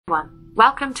everyone,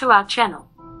 welcome to our channel.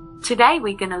 Today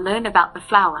we're going to learn about the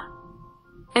flower.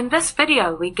 In this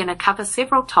video we're going to cover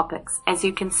several topics as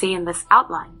you can see in this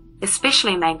outline,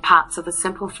 especially main parts of a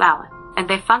simple flower and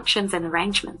their functions and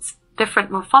arrangements,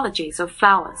 different morphologies of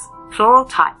flowers, floral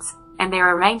types, and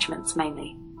their arrangements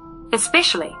mainly.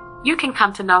 Especially, you can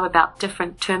come to know about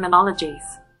different terminologies.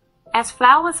 As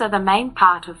flowers are the main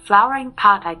part of flowering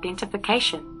part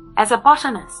identification, as a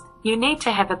botanist, you need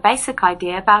to have a basic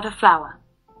idea about a flower.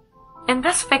 In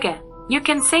this figure, you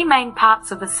can see main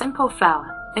parts of a simple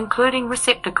flower, including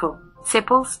receptacle,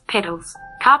 sepals, petals,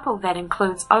 carpel that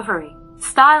includes ovary,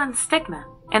 style and stigma,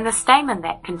 and the stamen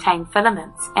that contain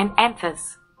filaments and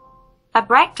anthers. A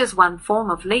bract is one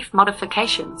form of leaf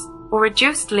modifications, or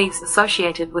reduced leaves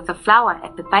associated with a flower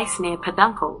at the base near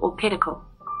peduncle or pedicle.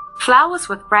 Flowers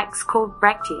with bracts called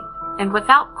bracteate, and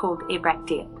without called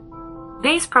abracteate.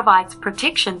 These provides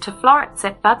protection to florets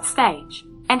at bud stage,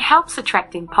 and helps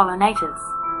attracting pollinators.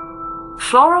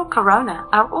 Floral corona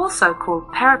are also called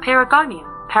paraperigonium,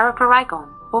 paraparagon,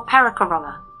 or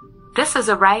paracorolla. This is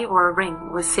a ray or a ring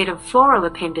or a set of floral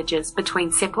appendages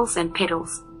between sepals and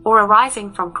petals, or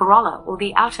arising from corolla or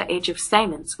the outer edge of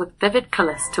stamens with vivid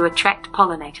colors to attract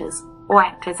pollinators, or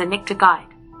act as a nectar guide.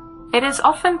 It is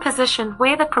often positioned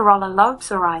where the corolla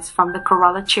lobes arise from the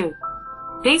corolla tube.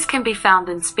 These can be found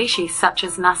in species such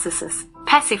as Narcissus,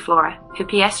 Passiflora,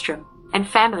 Hippeastrum, and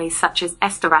families such as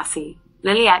Asteraceae,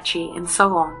 Liliaceae, and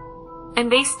so on. In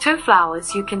these two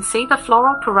flowers you can see the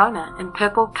floral corona in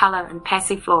purple color in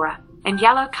Passiflora, and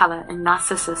yellow color in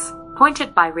Narcissus,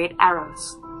 pointed by red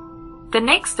arrows. The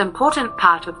next important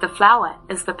part of the flower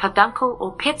is the peduncle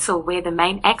or pedicel, where the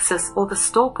main axis or the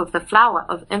stalk of the flower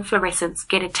of inflorescence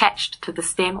get attached to the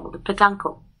stem or the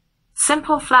peduncle.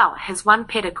 Simple flower has one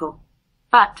pedicle,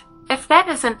 but if that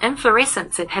is an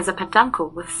inflorescence it has a peduncle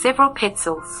with several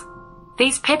pedicels.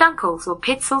 These peduncles or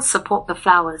pedicels support the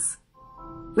flowers.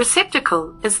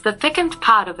 Receptacle is the thickened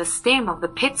part of a stem of the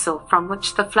pedicel from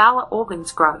which the flower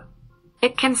organs grow.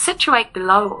 It can situate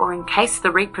below or encase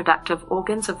the reproductive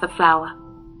organs of the flower.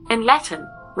 In Latin,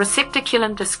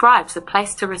 receptaculum describes a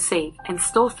place to receive and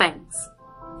store things.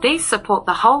 These support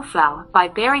the whole flower by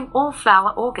bearing all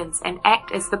flower organs and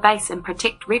act as the base and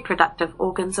protect reproductive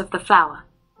organs of the flower.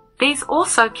 These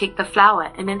also keep the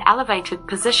flower in an elevated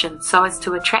position so as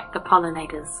to attract the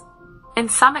pollinators. In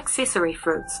some accessory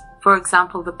fruits, for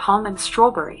example the plum and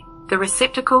strawberry, the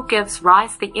receptacle gives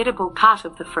rise to the edible part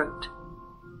of the fruit.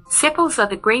 Sepals are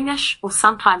the greenish or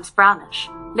sometimes brownish,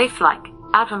 leaf-like,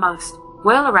 outermost,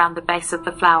 whorl around the base of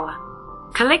the flower.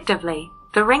 Collectively,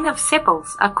 the ring of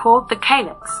sepals are called the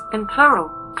calyx, in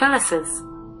plural, calyces.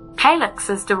 Calyx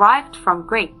is derived from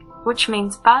Greek, which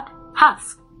means bud,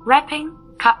 husk, wrapping,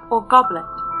 cup or goblet.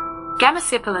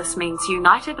 Gamosepalous means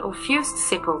united or fused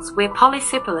sepals, where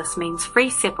polysepalous means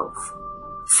free sepals.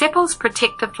 Sepals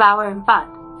protect the flower and bud,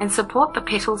 and support the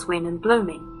petals when in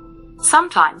blooming.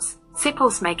 Sometimes,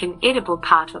 sepals make an edible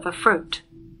part of a fruit.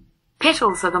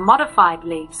 Petals are the modified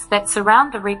leaves that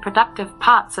surround the reproductive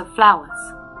parts of flowers.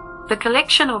 The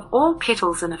collection of all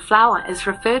petals in a flower is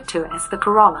referred to as the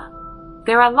corolla.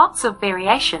 There are lots of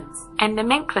variations and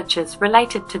nomenclatures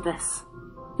related to this.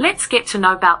 Let's get to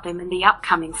know about them in the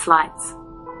upcoming slides.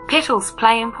 Petals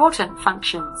play important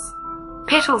functions.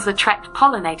 Petals attract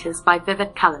pollinators by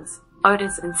vivid colors,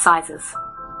 odors and sizes.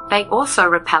 They also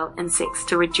repel insects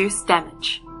to reduce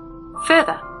damage.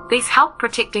 Further, these help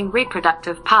protecting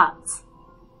reproductive parts.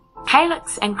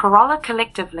 Calyx and corolla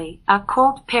collectively are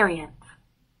called perianth.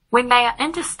 When they are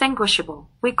indistinguishable,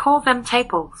 we call them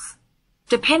tepals.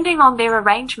 Depending on their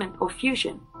arrangement or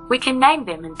fusion, we can name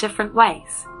them in different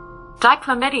ways.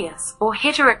 Dichlamydeous or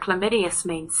heterochlamydeous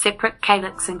means separate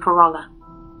calyx and corolla.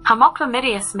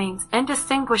 Homochlamydeous means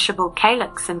indistinguishable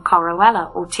calyx and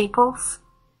corolla or tepals.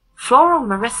 Floral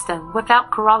meristem without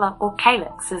corolla or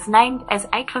calyx is named as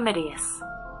achlamydeous.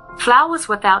 Flowers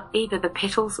without either the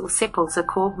petals or sepals are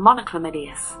called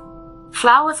monochlamydeous.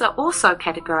 Flowers are also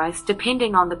categorized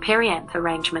depending on the perianth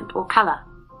arrangement or color.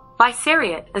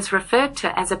 Biseriate is referred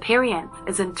to as a perianth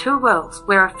is in two whorls,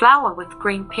 where a flower with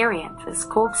green perianth is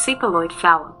called sepaloid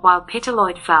flower, while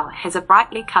petaloid flower has a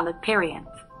brightly colored perianth.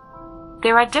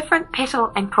 There are different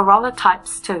petal and corolla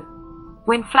types too.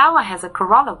 When flower has a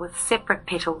corolla with separate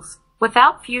petals,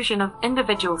 without fusion of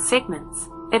individual segments,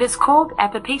 it is called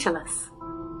apipetalous.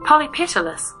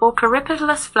 Polypetalous or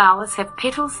corypetalous flowers have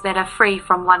petals that are free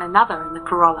from one another in the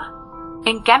corolla.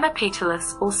 In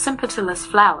gamopetalous or sympatalous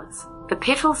flowers, the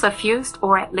petals are fused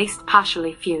or at least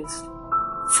partially fused.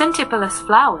 Syntepalous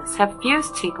flowers have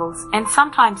fused tepals and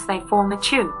sometimes they form a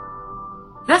tube.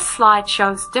 This slide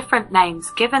shows different names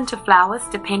given to flowers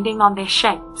depending on their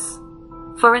shapes.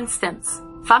 For instance,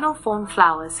 Funnel form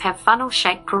flowers have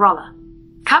funnel-shaped corolla.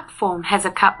 Cup form has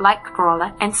a cup-like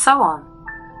corolla, and so on.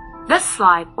 This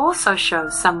slide also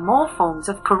shows some more forms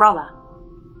of corolla.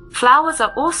 Flowers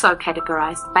are also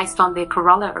categorized based on their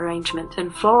corolla arrangement in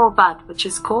floral bud, which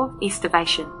is called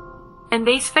aestivation. In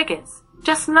these figures,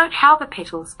 just note how the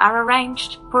petals are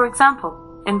arranged. For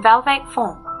example, in valvate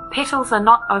form, petals are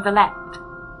not overlapped.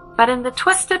 But in the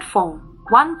twisted form,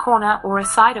 one corner or a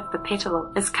side of the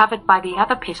petal is covered by the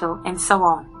other petal, and so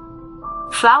on.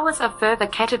 Flowers are further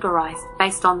categorized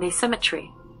based on their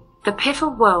symmetry. The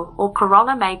petal whorl or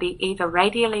corolla may be either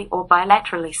radially or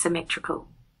bilaterally symmetrical.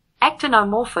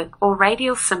 Actinomorphic or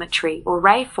radial symmetry or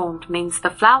ray-formed means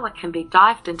the flower can be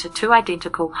divided into two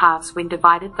identical halves when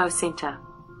divided though center.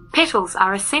 Petals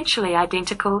are essentially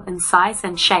identical in size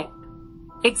and shape.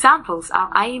 Examples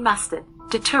are IE mustard,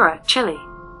 datura, chili.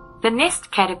 The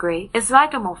next category is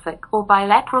zygomorphic or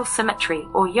bilateral symmetry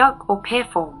or yolk or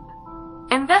pair-formed.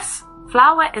 In this,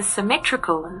 flower is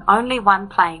symmetrical in only one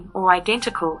plane or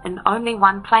identical in only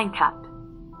one plane cut.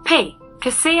 P.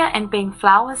 Cassia and bean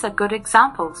flowers are good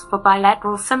examples for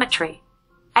bilateral symmetry.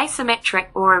 Asymmetric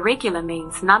or irregular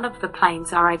means none of the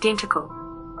planes are identical.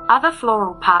 Other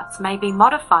floral parts may be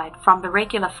modified from the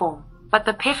regular form, but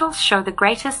the petals show the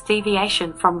greatest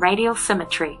deviation from radial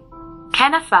symmetry.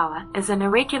 Canna flower is an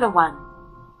irregular one.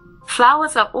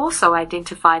 Flowers are also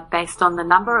identified based on the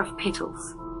number of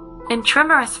petals. In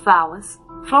trimerous flowers,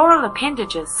 floral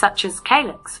appendages such as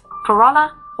calyx,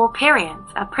 corolla, or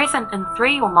perianth are present in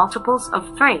 3 or multiples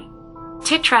of 3.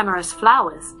 Tetramerous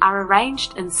flowers are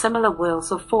arranged in similar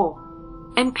whorls of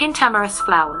 4. In pentamerous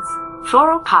flowers,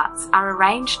 floral parts are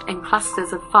arranged in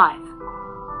clusters of 5.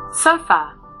 So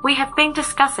far, we have been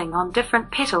discussing on different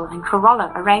petal and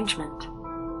corolla arrangement.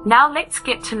 Now let's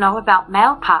get to know about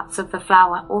male parts of the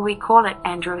flower, or we call it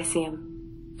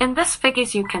Androecium. In this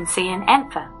figures you can see an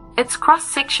anther. Its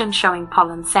cross-section showing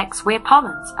pollen sacs where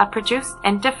pollens are produced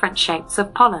and different shapes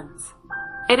of pollens.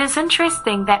 It is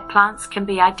interesting that plants can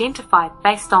be identified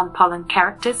based on pollen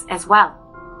characters as well.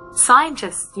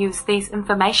 Scientists use these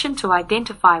information to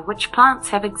identify which plants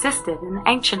have existed in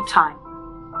ancient time.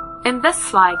 In this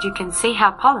slide you can see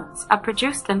how pollens are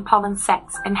produced in pollen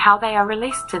sacs and how they are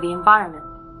released to the environment.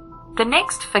 The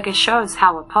next figure shows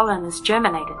how a pollen is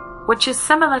germinated, which is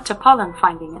similar to pollen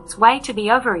finding its way to the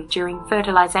ovary during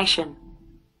fertilization.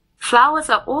 Flowers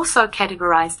are also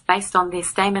categorized based on their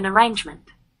stamen arrangement.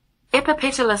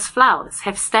 Epipetalous flowers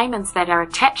have stamens that are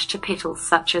attached to petals,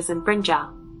 such as in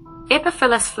brinjal.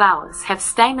 Epiphyllous flowers have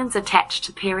stamens attached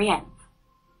to perianth.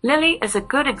 Lily is a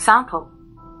good example.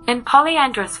 In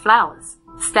polyandrous flowers,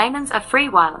 stamens are free,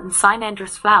 while in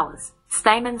synandrous flowers,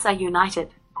 stamens are united.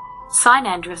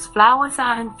 Synandrous flowers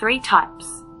are in 3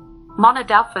 types.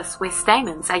 Monodelphous, where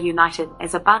stamens are united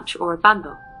as a bunch or a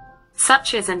bundle,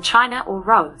 such as in China or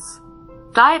rose.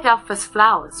 Diadelphous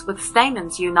flowers with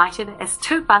stamens united as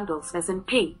 2 bundles, as in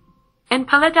pea. In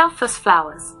polydelphous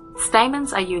flowers,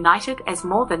 stamens are united as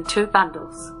more than 2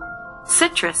 bundles.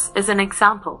 Citrus is an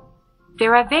example.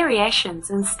 There are variations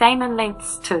in stamen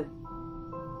lengths too.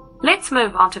 Let's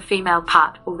move on to female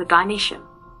part, or the gynoecium.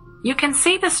 You can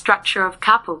see the structure of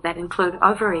carpel that include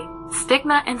ovary,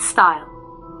 stigma and style.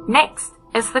 Next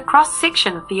is the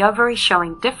cross-section of the ovary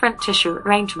showing different tissue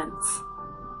arrangements.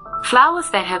 Flowers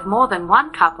that have more than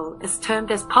one carpel is termed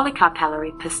as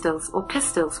polycarpellary pistils or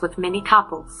pistils with many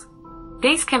carpels.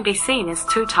 These can be seen as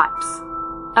 2 types.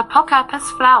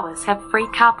 Apocarpous flowers have 3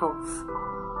 carpels.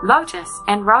 Lotus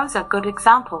and rose are good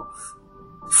examples.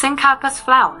 Syncarpous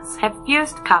flowers have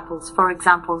fused carpels, for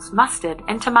examples mustard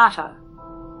and tomato.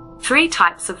 3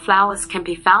 types of flowers can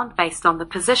be found based on the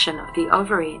position of the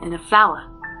ovary in a flower.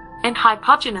 In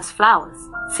hypogynous flowers,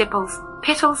 sepals,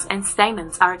 petals and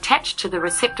stamens are attached to the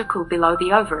receptacle below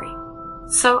the ovary.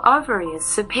 So ovary is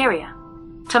superior.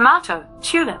 Tomato,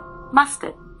 tulip,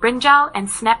 mustard, brinjal and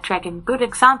snapdragon good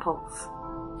examples.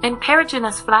 In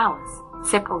perigynous flowers,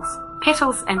 sepals,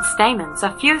 petals and stamens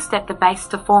are fused at the base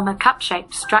to form a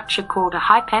cup-shaped structure called a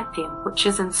hypanthium, which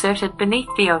is inserted beneath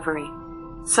the ovary.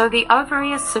 So the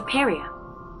ovary is superior.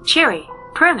 Cherry,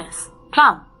 prunus,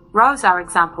 plum, rose are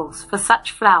examples for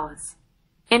such flowers.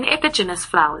 In epigynous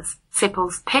flowers,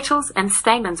 sepals, petals and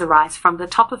stamens arise from the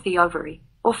top of the ovary,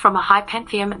 or from a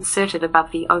hypanthium inserted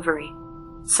above the ovary.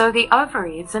 So the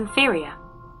ovary is inferior.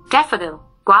 Daffodil,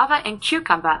 guava and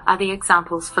cucumber are the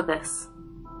examples for this.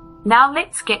 Now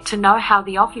let's get to know how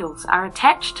the ovules are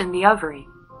attached in the ovary.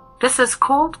 This is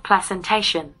called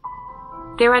placentation.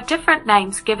 There are different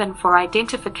names given for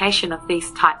identification of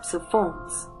these types of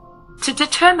forms. To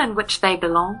determine which they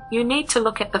belong, you need to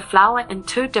look at the flower in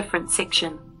 2 different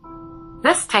sections.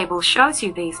 This table shows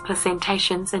you these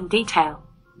placentations in detail.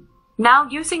 Now,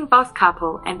 using both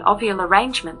carpel and ovule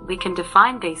arrangement, we can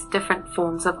define these different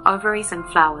forms of ovaries and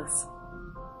flowers.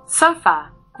 So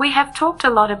far, we have talked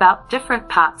a lot about different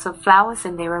parts of flowers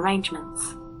and their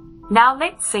arrangements. Now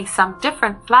let's see some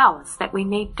different flowers that we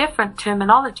need different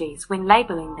terminologies when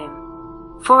labeling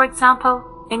them. For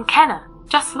example, in canna,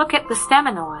 just look at the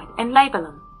stamenoid and label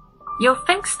them. You'll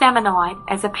think stamenoid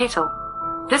as a petal.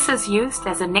 This is used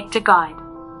as a nectar guide.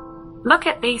 Look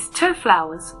at these two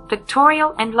flowers,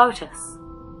 Victorial and Lotus.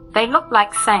 They look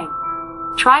like same.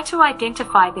 Try to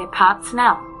identify their parts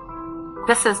now.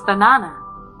 This is banana.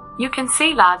 You can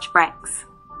see large bracts.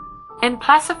 In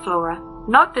Passiflora,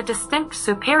 note the distinct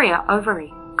superior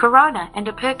ovary, corona and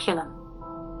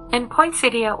operculum. In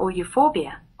poinsettia or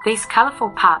euphorbia, these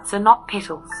colorful parts are not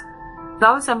petals.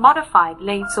 Those are modified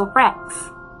leaves or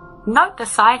bracts. Note the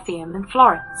cythium and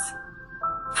florets.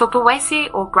 For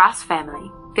Poaceae or grass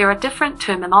family, there are different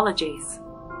terminologies.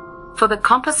 For the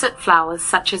composite flowers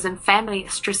such as in family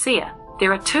Aestivation,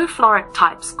 there are two floret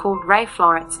types called ray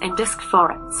florets and disc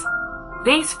florets.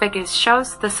 These figures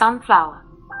shows the sunflower.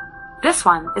 This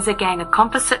one is again a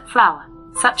composite flower,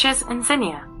 such as in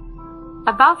zinnia.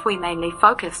 Above we mainly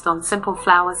focused on simple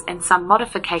flowers and some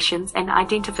modifications and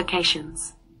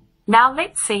identifications. Now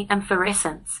let's see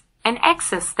inflorescence, an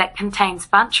axis that contains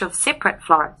bunch of separate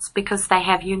florets because they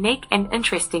have unique and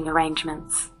interesting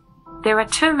arrangements. There are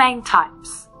two main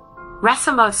types.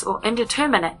 Racemose or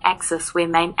indeterminate axis, where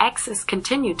main axis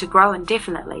continue to grow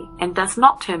indefinitely and does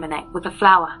not terminate with a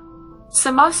flower.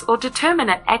 Cymose or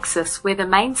determinate axis, where the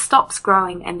main stops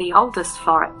growing and the oldest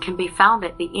floret can be found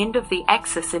at the end of the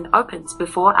axis and opens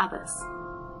before others.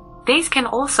 These can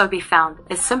also be found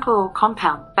as simple or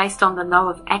compound based on the know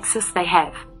of axis they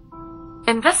have.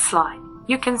 In this slide,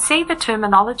 you can see the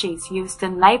terminologies used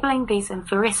in labeling these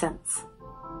inflorescence.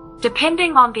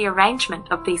 Depending on the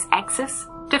arrangement of these axes,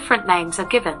 different names are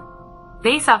given.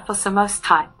 These are for cymose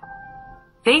type.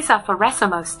 These are for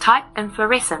racemose type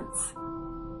inflorescence.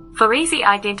 For easy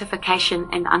identification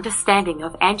and understanding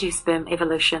of angiosperm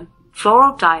evolution,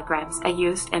 floral diagrams are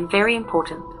used and very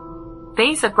important.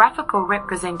 These are graphical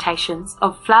representations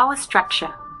of flower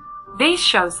structure. These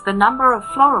shows the number of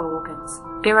floral organs,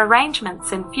 their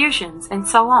arrangements and fusions, and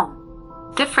so on.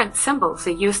 Different symbols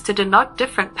are used to denote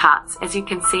different parts, as you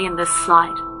can see in this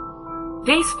slide.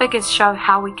 These figures show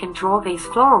how we can draw these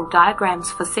floral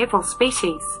diagrams for several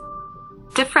species.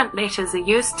 Different letters are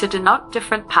used to denote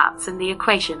different parts in the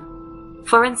equation.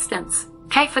 For instance,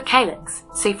 K for calyx,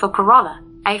 C for corolla,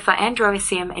 A for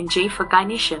Androecium and G for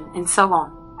Gynoecium, and so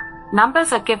on.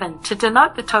 Numbers are given to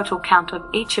denote the total count of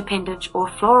each appendage or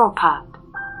floral part.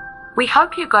 We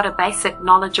hope you got a basic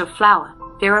knowledge of flower,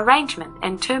 their arrangement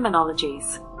and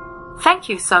terminologies. Thank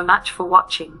you so much for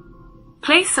watching.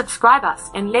 Please subscribe us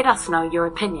and let us know your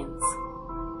opinions.